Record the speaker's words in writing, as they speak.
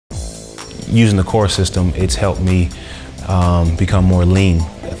Using the core system, it's helped me become more lean.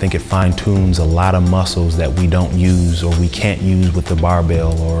 I think it fine-tunes a lot of muscles that we don't use or we can't use with the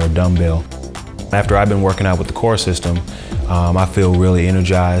barbell or a dumbbell. After I've been working out with the core system, I feel really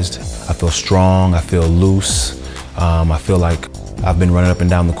energized. I feel strong, I feel loose. I feel like I've been running up and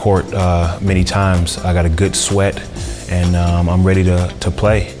down the court many times. I got a good sweat and I'm ready to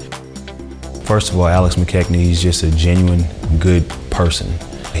play. First of all, Alex McKechnie is just a genuine good person.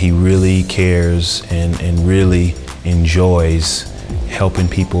 He really cares and really enjoys helping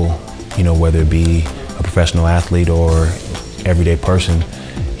people, you know, whether it be a professional athlete or everyday person.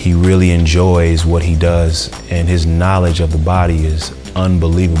 He really enjoys what he does, and his knowledge of the body is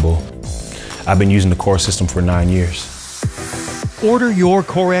unbelievable. I've been using the core system for 9 years. Order your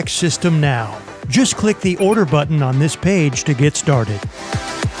CoreX system now. Just click the order button on this page to get started.